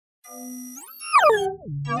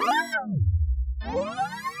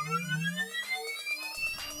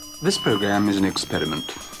This program is an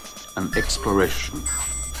experiment, an exploration.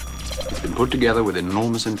 It's been put together with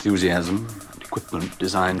enormous enthusiasm and equipment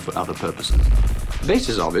designed for other purposes. The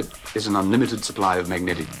basis of it is an unlimited supply of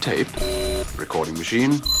magnetic tape, a recording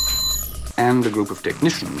machine, and a group of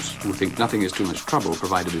technicians who think nothing is too much trouble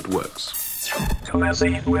provided it works.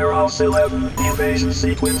 Commencing Warehouse 11 invasion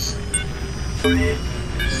sequence. 3,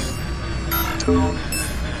 2,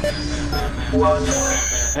 1.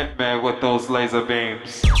 Hitman with those laser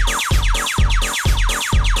beams.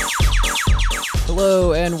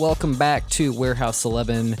 Hello and welcome back to Warehouse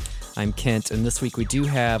 11. I'm Kent, and this week we do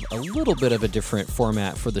have a little bit of a different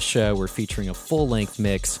format for the show. We're featuring a full-length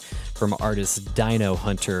mix from artist Dino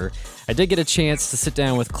Hunter. I did get a chance to sit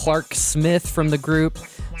down with Clark Smith from the group,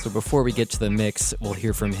 so before we get to the mix, we'll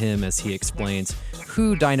hear from him as he explains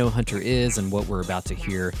who Dino Hunter is and what we're about to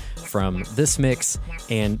hear from this mix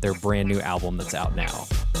and their brand new album that's out now.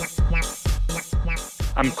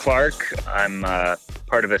 I'm Clark. I'm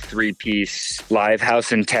part of a three-piece live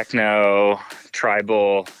house and techno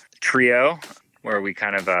tribal trio where we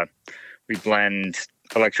kind of we blend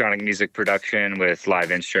electronic music production with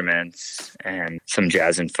live instruments and some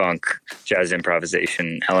jazz and funk, jazz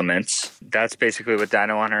improvisation elements. That's basically what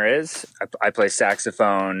Dino Hunter is. I play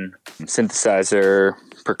saxophone, synthesizer,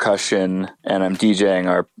 percussion, and I'm DJing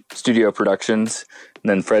our studio productions. And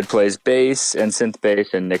then Fred plays bass and synth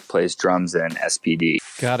bass, and Nick plays drums and SPD.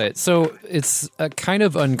 Got it. So it's kind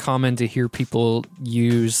of uncommon to hear people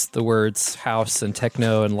use the words house and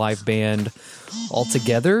techno and live band all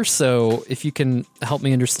together. So if you can help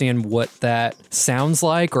me understand what that sounds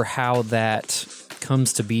like or how that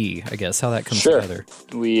comes to be, I guess, how that comes together.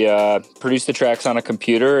 We produce the tracks on a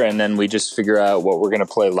computer, and then we just figure out what we're going to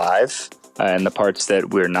play live. And the parts that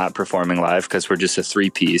we're not performing live, because we're just a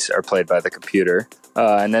three-piece, are played by the computer.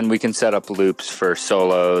 And then we can set up loops for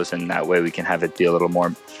solos, and that way we can have it be a little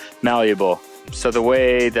more malleable. So the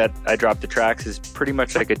way that I drop the tracks is pretty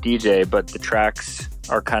much like a DJ, but the tracks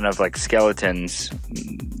are kind of like skeletons.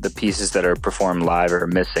 The pieces that are performed live are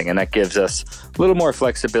missing, and that gives us a little more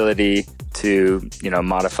flexibility to,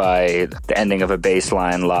 modify the ending of a bass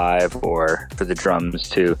line live, or for the drums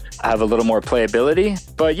to have a little more playability.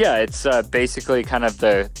 But yeah, it's basically kind of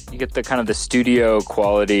you get the studio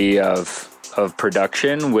quality of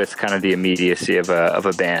production with kind of the immediacy of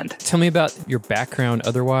a band. Tell me about your background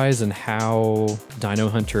otherwise and how Dino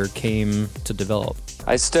Hunter came to develop.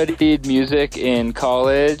 I studied music in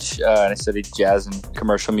college, and I studied jazz and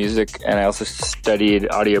commercial music, and I also studied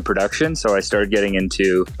audio production, so I started getting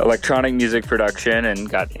into electronic music production and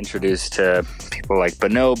got introduced to people like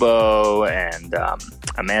Bonobo and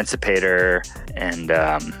Emancipator and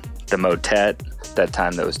the Motet, that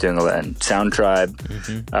time that was doing a lot, and Sound Tribe.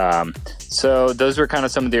 Mm-hmm. So those were kind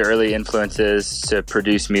of some of the early influences to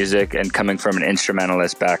produce music, and coming from an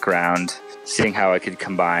instrumentalist background, seeing how I could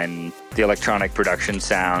combine the electronic production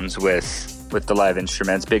sounds with the live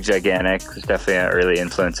instruments. Big Gigantic was definitely an early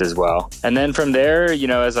influence as well. And then from there,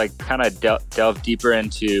 as I kind of delved deeper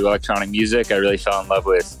into electronic music, I really fell in love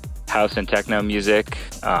with house and techno music,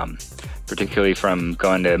 particularly from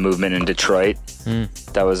going to Movement in Detroit.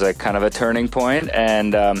 That was kind of a turning point.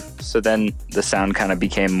 And so then the sound kind of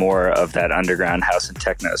became more of that underground house and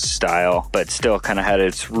techno style, but still kind of had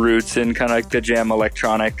its roots in kind of like the jam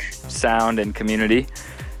electronic sound and community.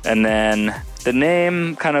 And then the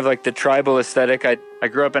name, kind of like the tribal aesthetic, I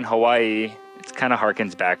grew up in Hawaii. It kind of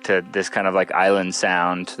harkens back to this kind of like island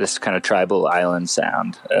sound, this kind of tribal island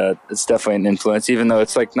sound. It's definitely an influence, even though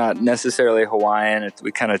it's not necessarily Hawaiian.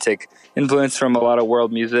 We kind of take influence from a lot of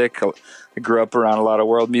world music. I grew up around a lot of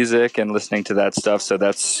world music and listening to that stuff, so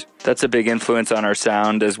that's a big influence on our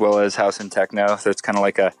sound, as well as house and techno. So it's kind of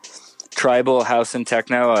like a tribal house and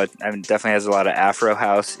techno. It definitely has a lot of Afro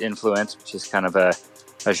house influence, which is kind of a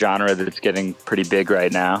genre that's getting pretty big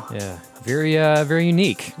right now. Yeah, very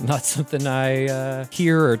unique. Not something I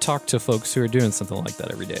hear or talk to folks who are doing something like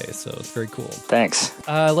that every day, so it's very cool. Thanks.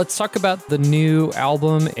 Let's talk about the new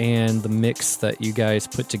album and the mix that you guys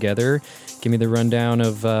put together. Give me the rundown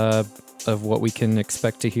of what we can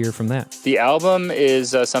expect to hear from that. The album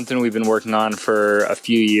is something we've been working on for a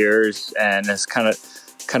few years, and it's kind of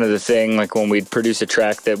the thing, like when we'd produce a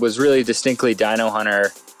track that was really distinctly Dino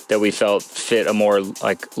Hunter, that we felt fit a more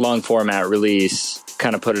like long format release,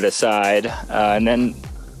 kind of put it aside. And then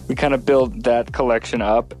we kind of built that collection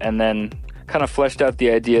up, and then kind of fleshed out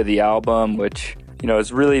the idea of the album, which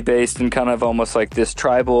it's really based in kind of almost like this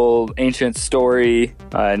tribal ancient story.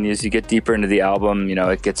 And as you get deeper into the album,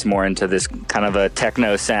 it gets more into this kind of a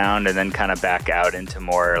techno sound and then kind of back out into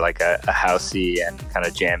more like a housey and kind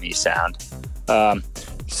of jammy sound.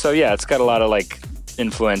 So yeah, it's got a lot of like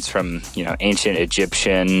influence from, ancient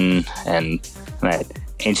Egyptian and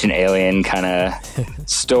ancient alien kind of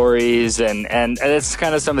stories. And it's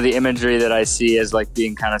kind of some of the imagery that I see as like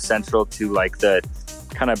being kind of central to like the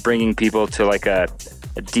kind of bringing people to like a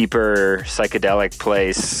deeper psychedelic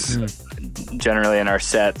place generally in our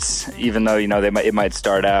sets, even though, it might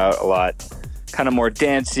start out a lot kind of more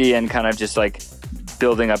dancey and kind of just like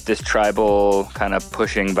building up this tribal kind of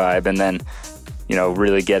pushing vibe. And then,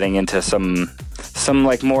 really getting into some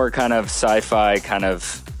like more kind of sci-fi kind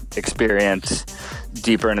of experience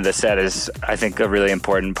deeper into the set is, I think, a really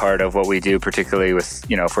important part of what we do, particularly with,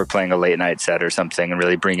 if we're playing a late night set or something, and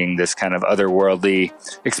really bringing this kind of otherworldly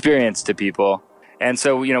experience to people. And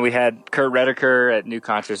so, we had Kurt Redeker at New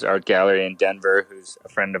Conscious Art Gallery in Denver, who's a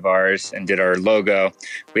friend of ours and did our logo.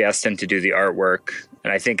 We asked him to do the artwork,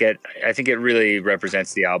 and I think it really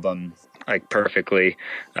represents the album like perfectly,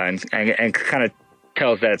 and kind of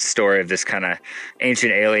tells that story of this kind of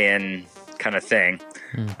ancient alien kind of thing.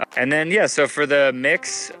 And then, so for the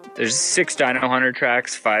mix, there's 6 Dino Hunter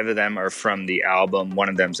tracks. 5 of them are from the album. One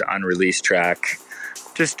of them's an unreleased track.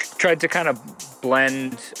 Just tried to kind of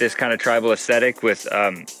blend this kind of tribal aesthetic with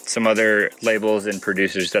some other labels and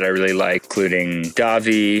producers that I really like, including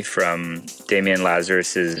Davi from Damian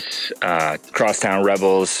Lazarus's Crosstown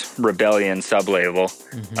Rebels Rebellion sublabel,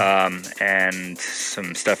 and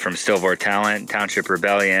some stuff from Stillvore Talent, Township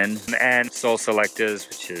Rebellion, and Soul Selectas,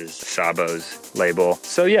 which is Sabo's label.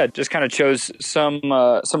 So yeah, just kind of chose some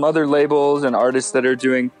other labels and artists that are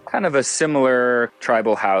doing kind of a similar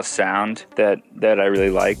tribal house sound that I really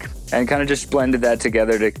like, and kind of just blended that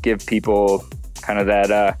together to give people kind of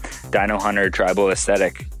that Dino Hunter tribal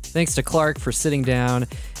aesthetic. Thanks to Clark for sitting down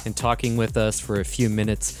and talking with us for a few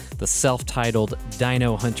minutes. The self-titled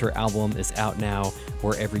Dino Hunter album is out now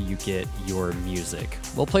wherever you get your music.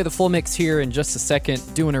 We'll play the full mix here in just a second.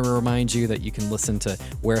 Do want to remind you that you can listen to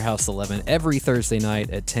Warehouse 11 every Thursday night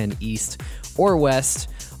at 10 East or West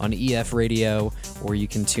on EF Radio, or you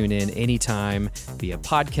can tune in anytime via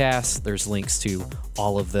podcast. There's links to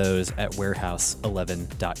all of those at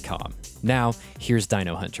warehouse11.com. Now, here's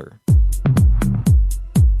Dino Hunter.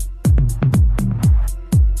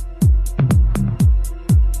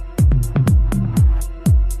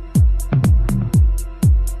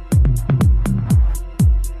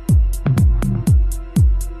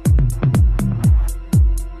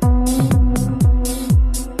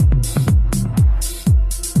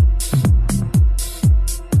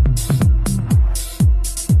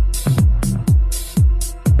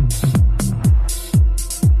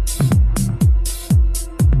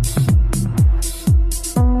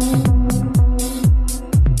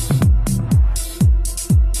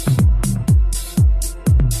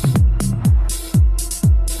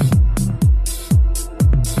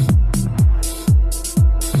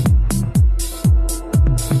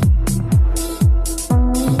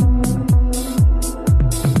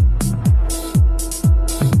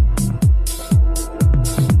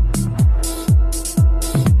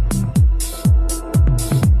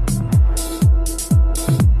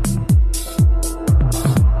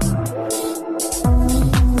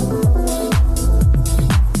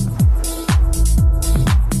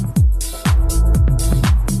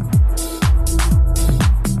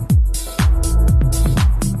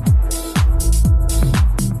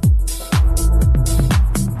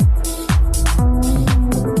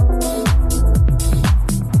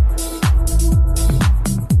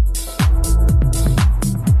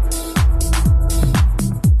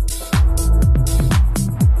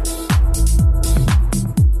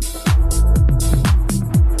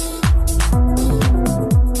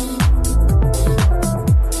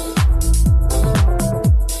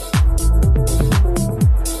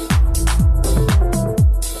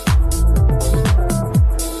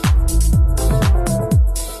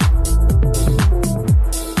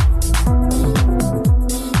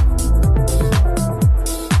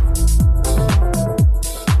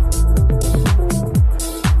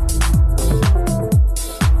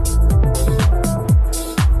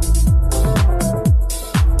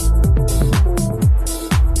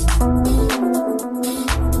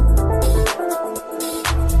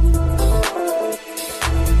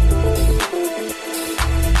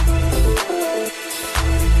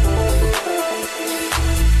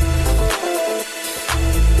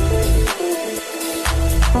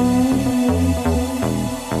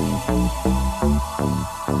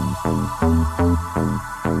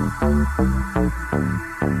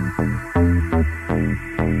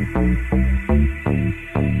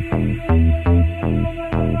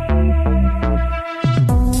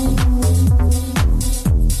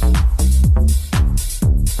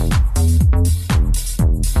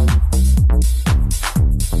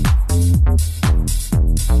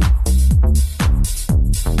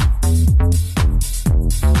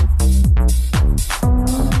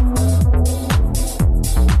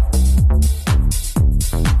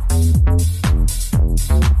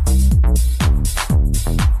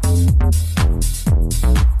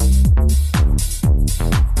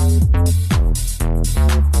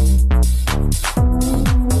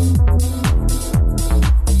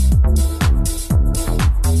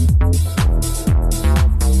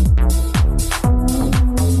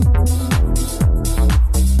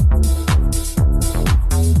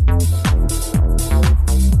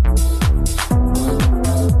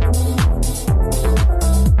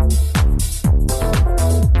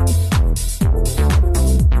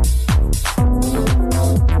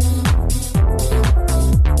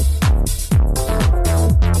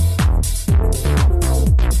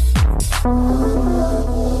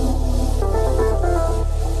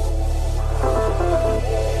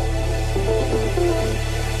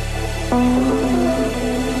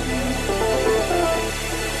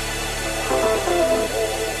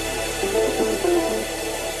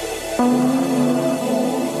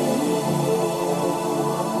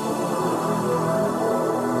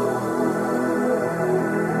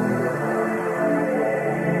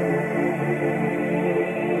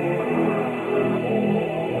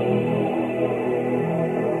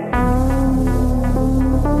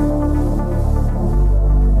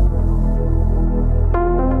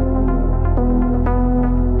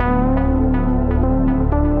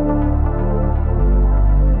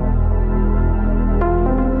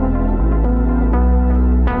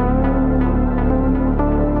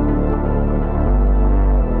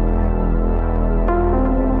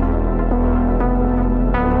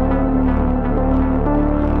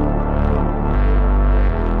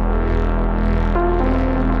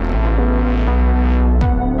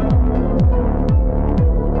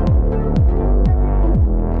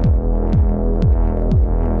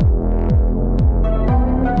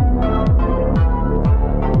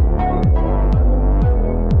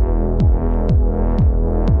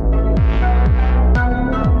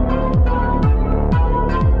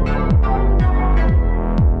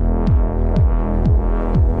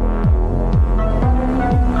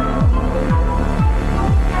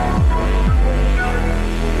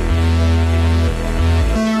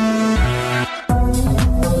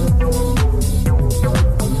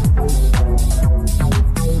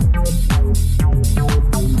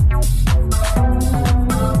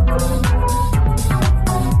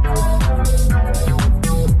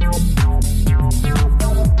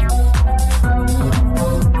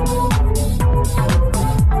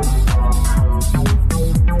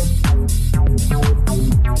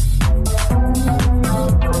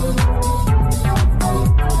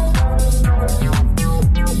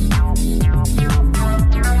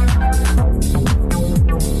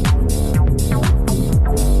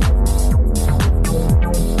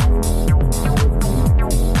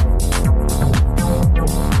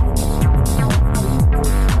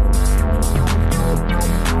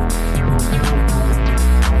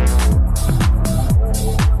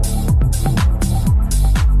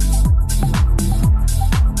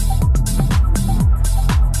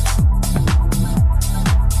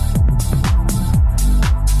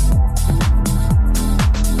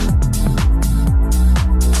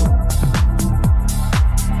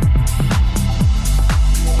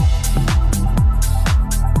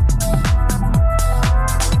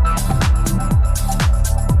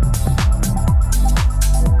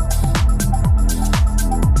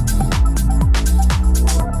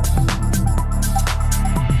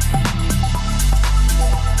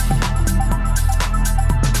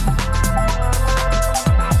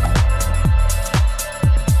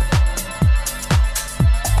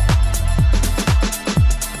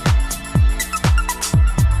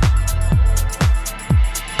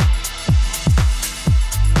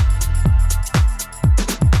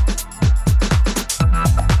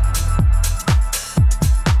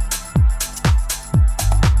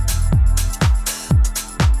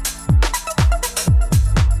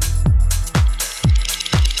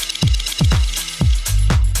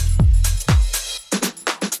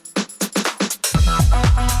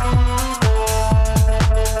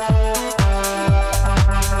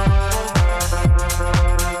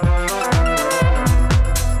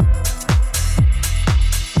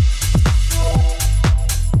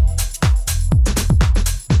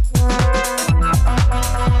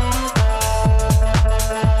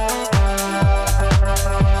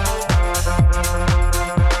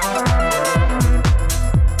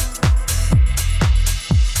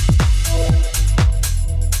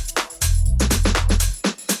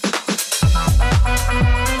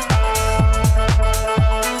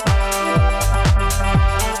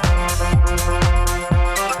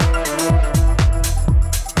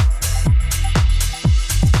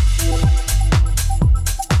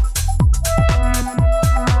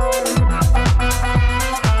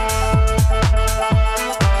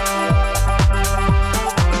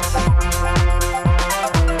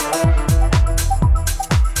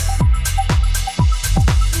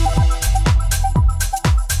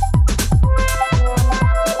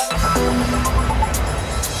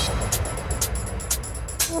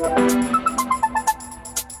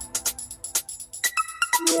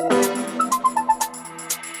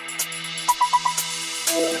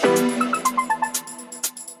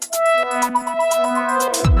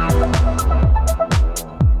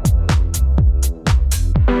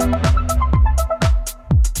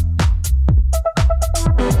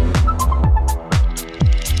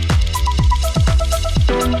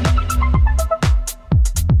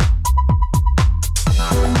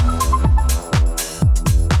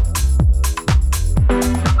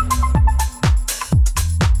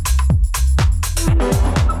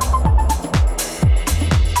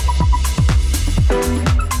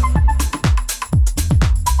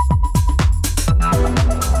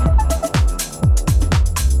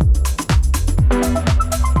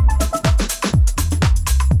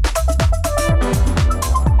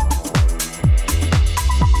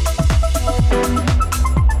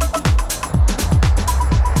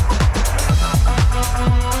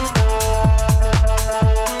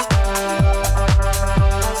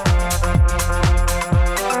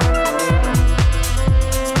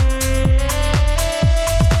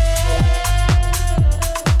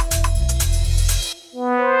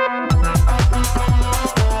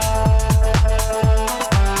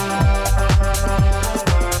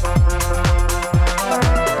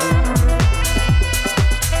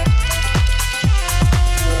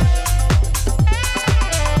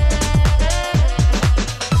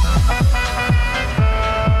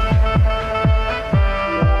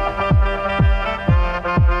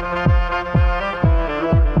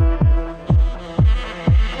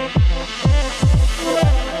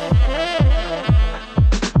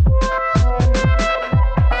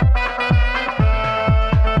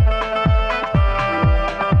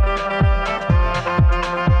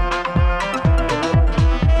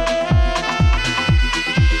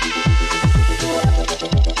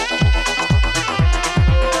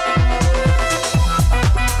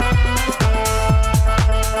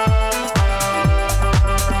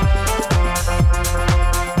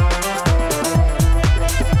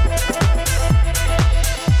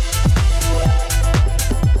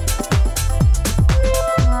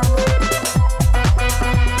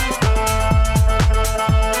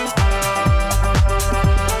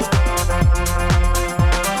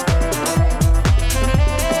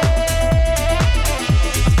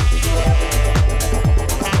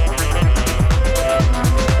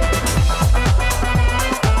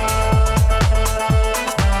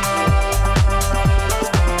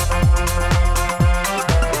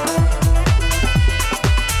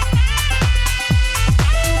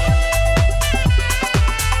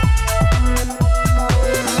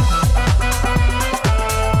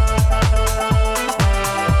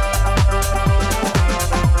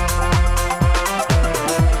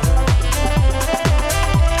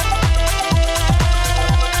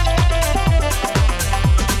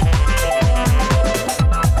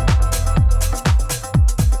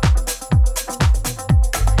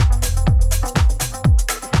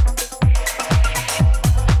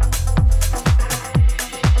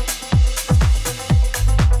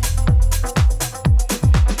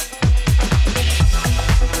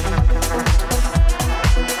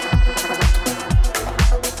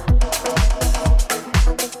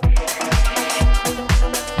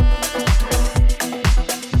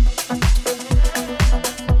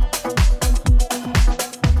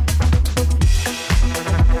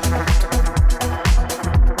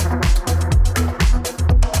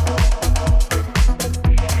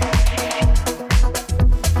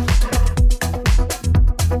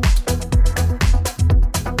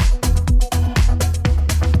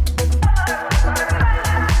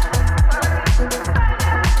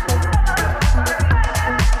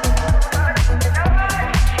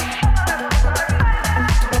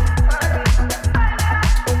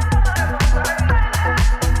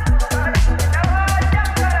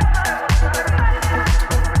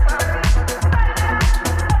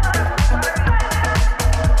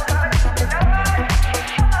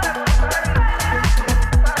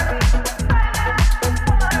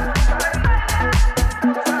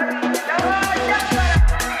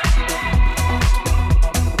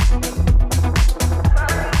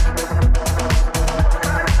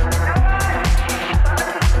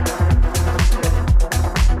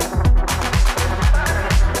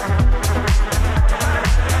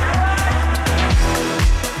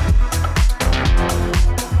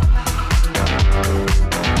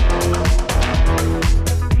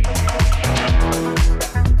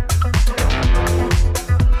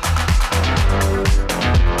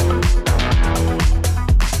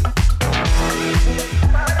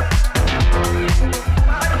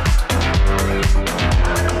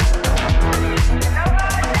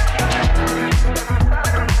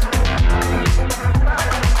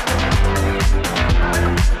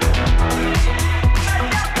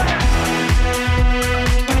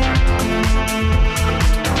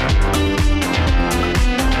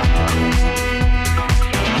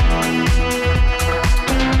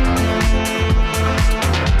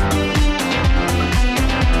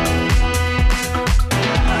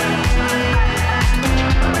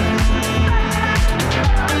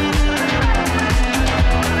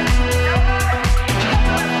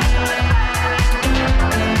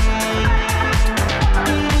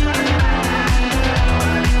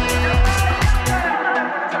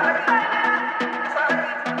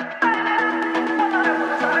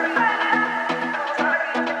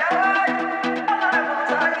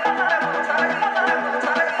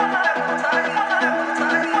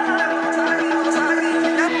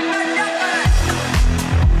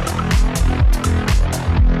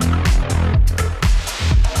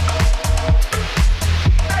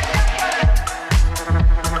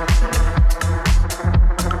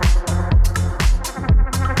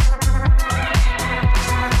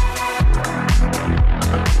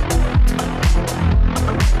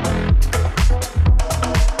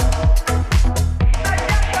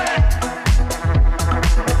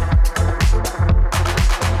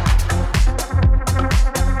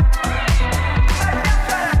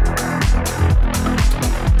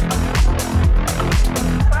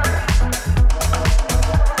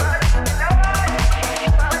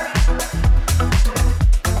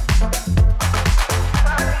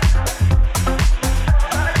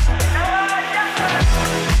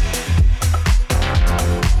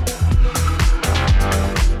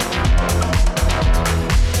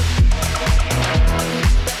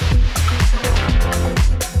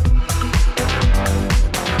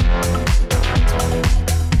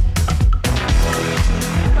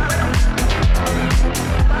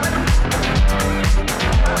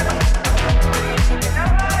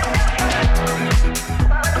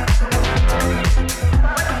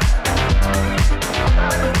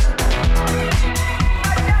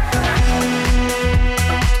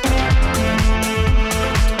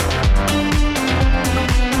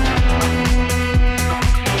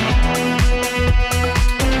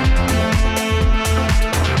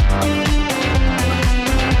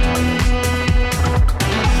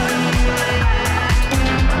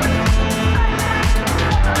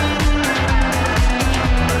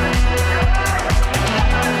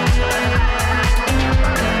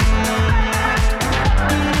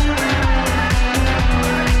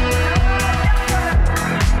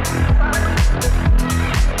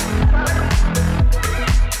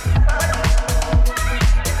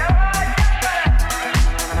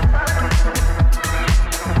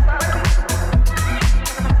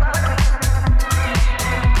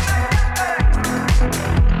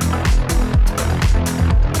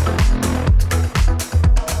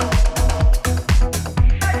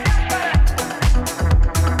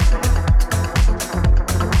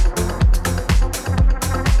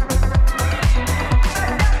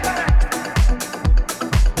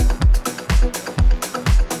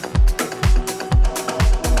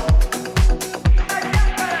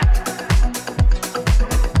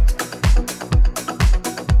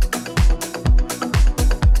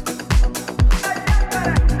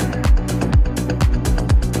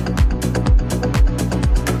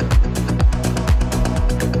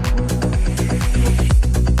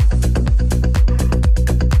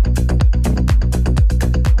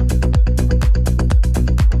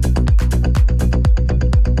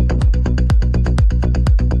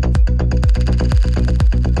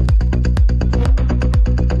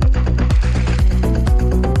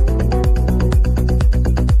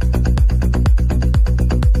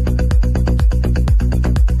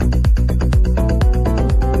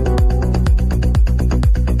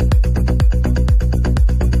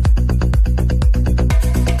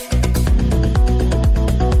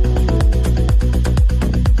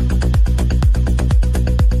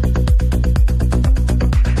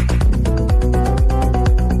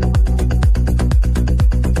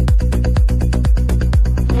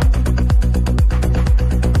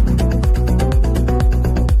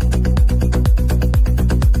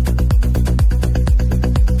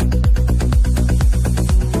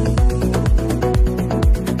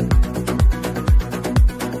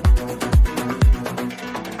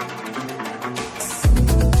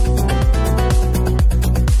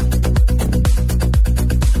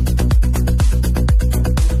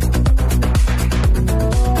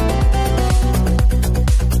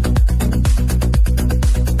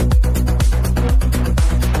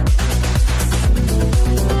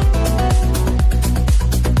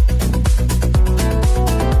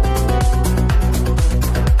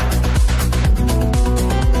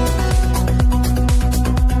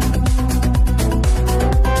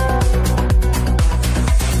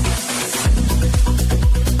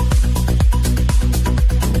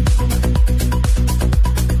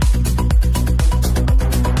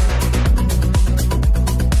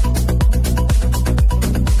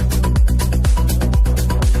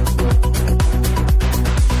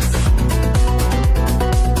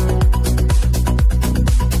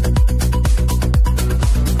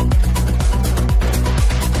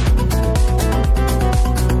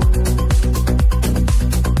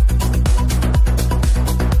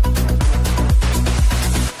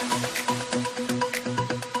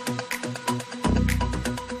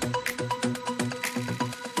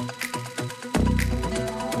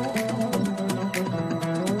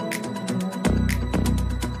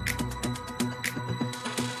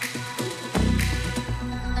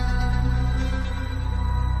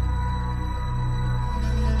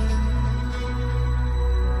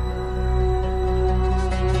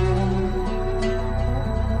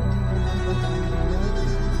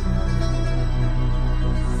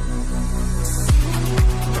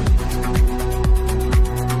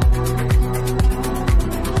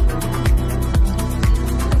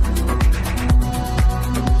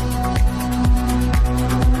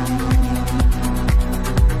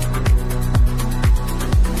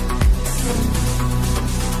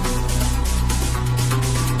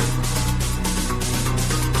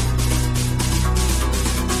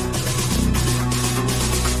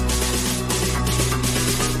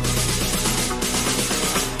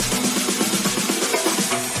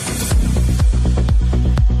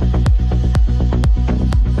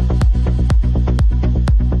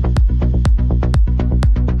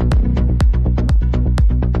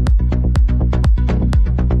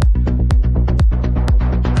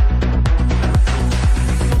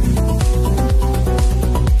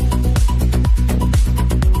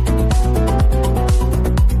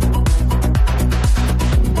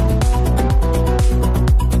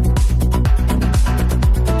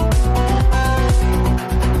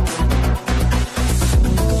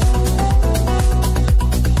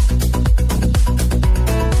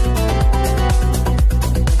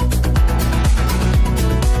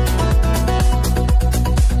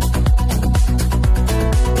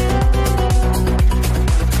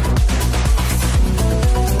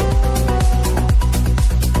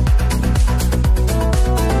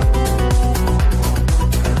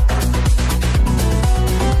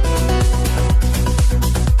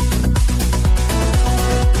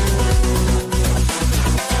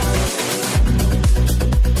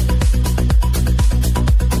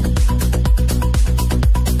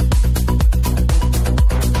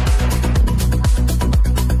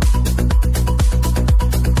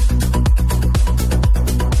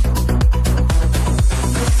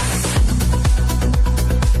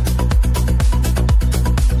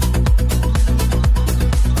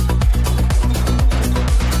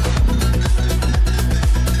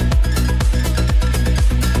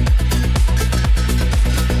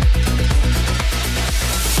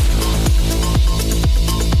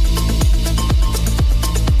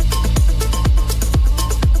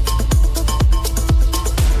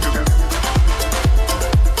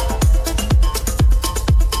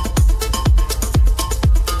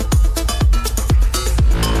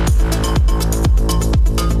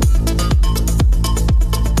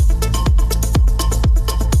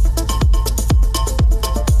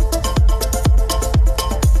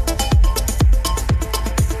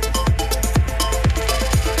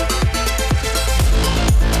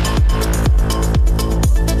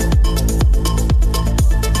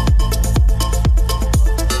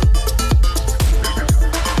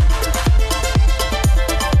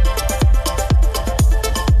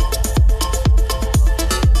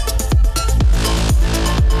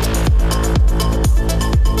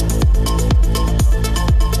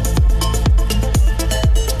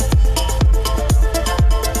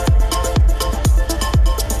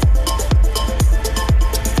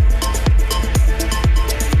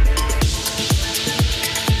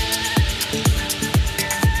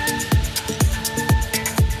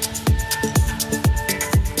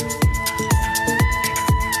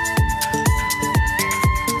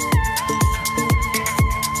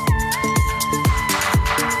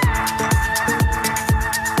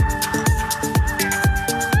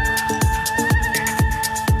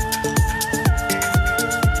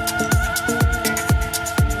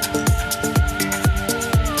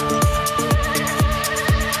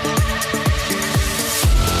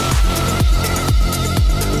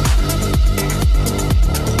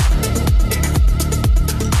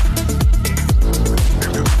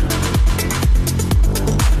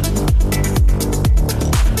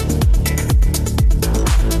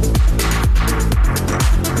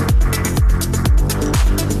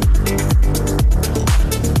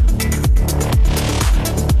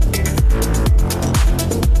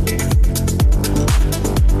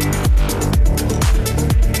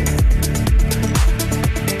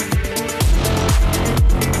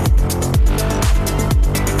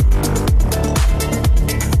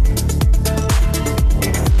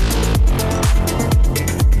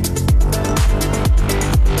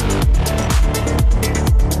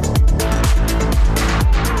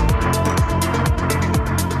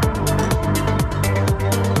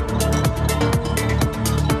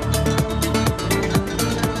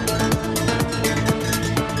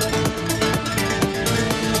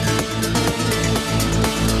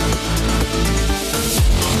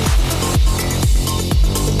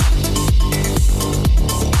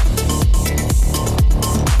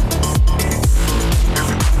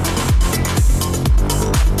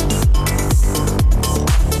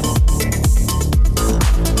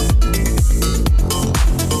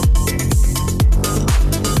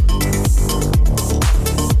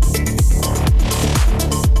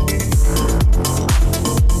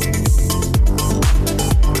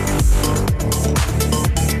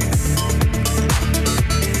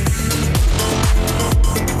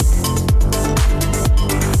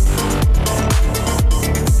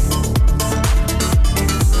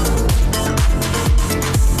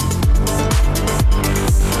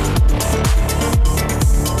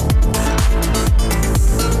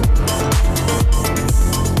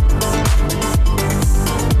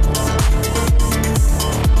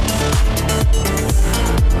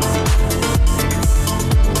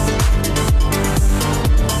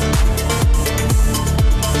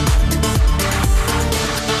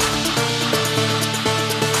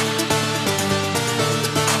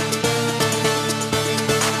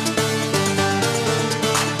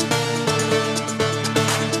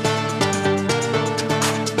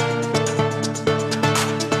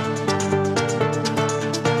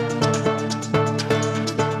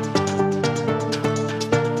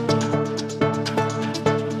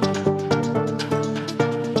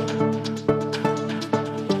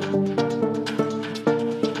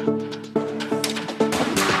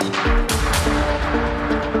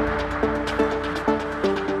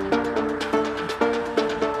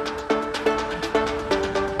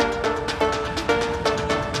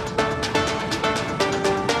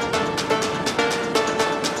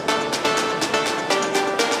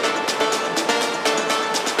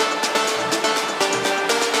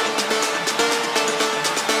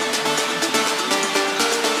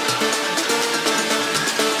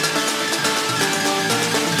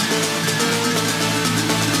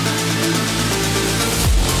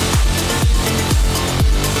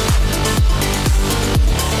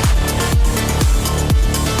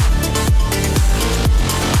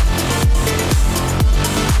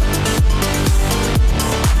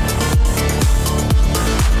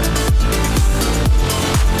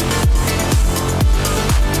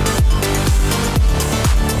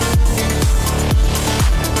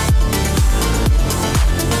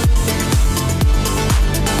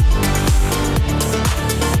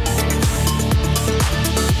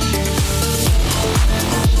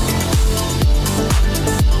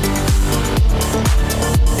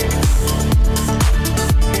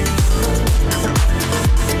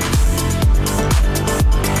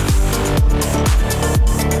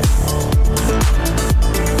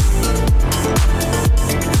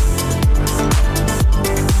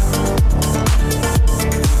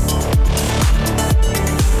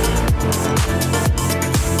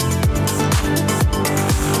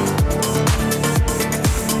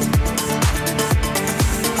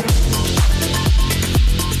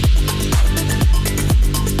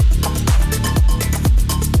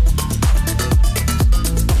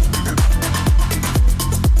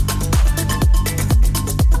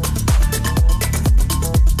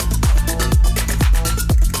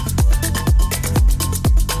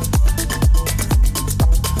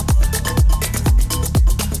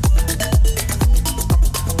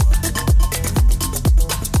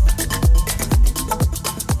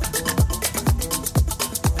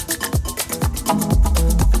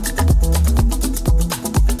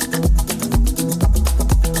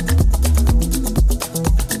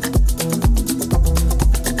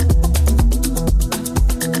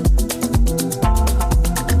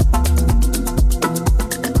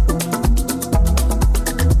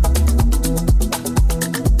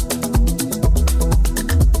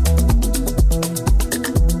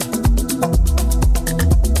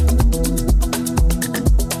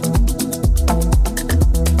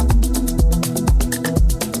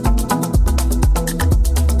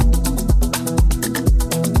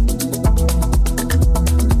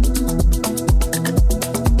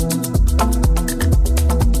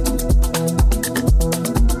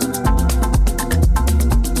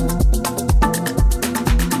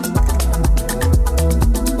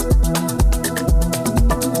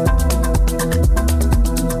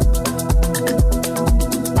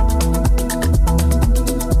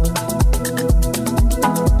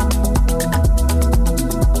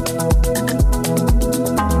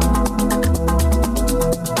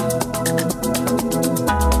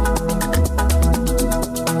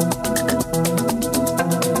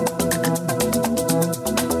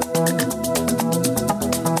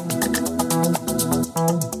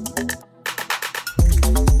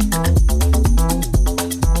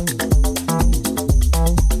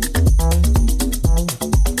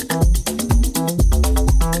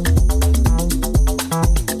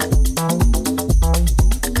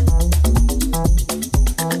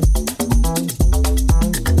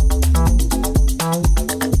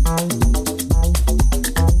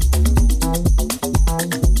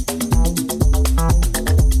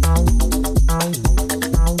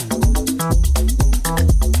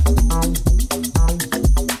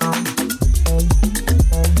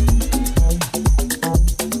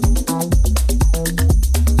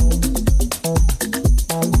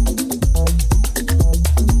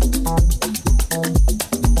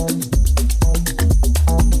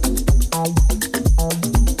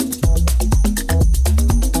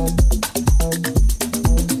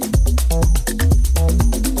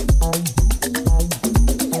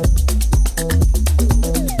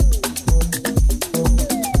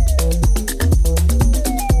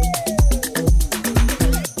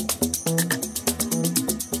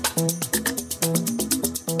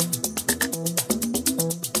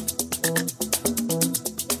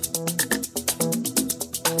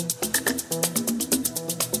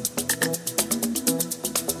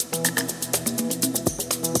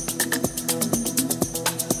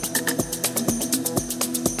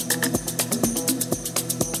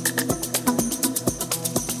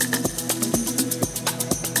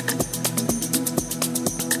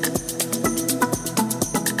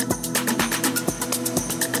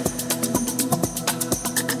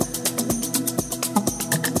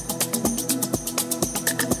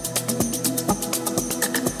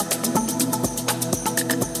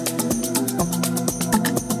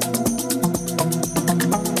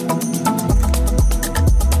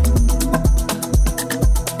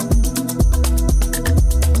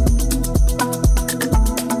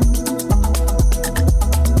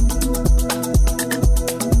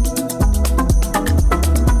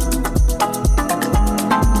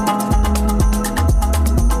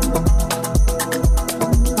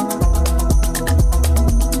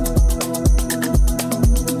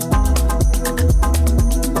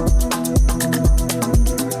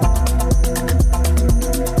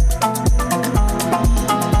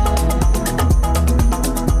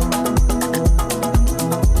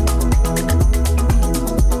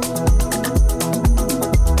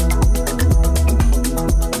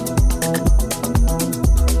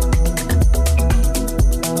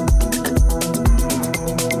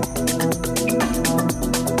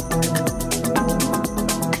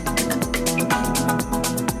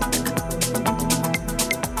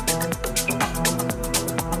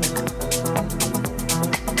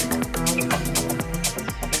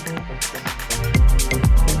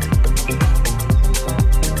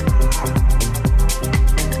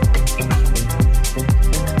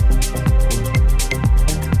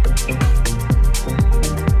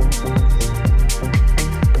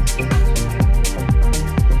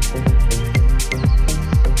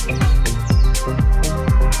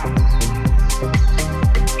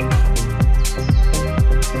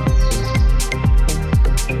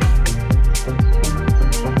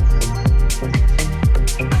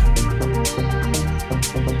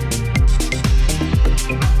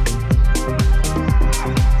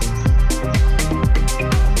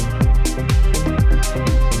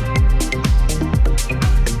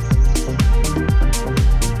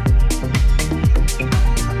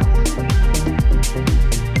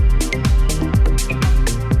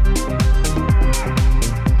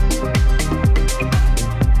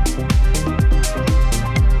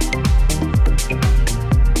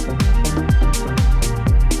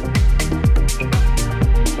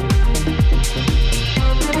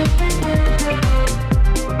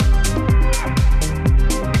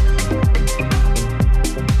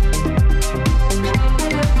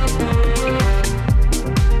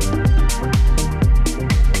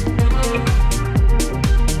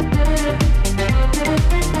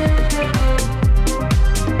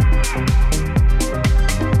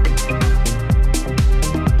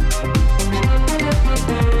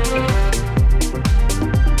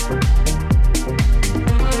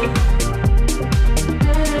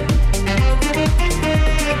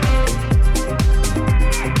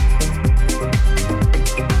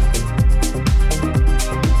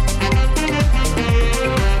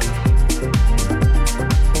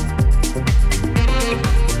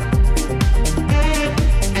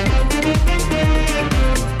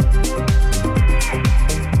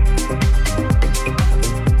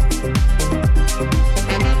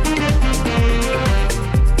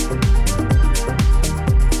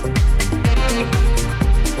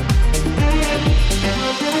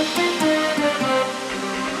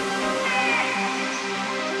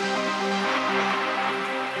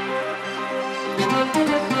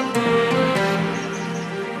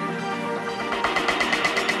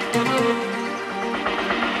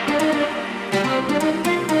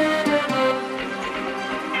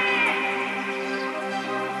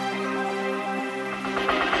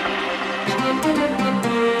 Thank you.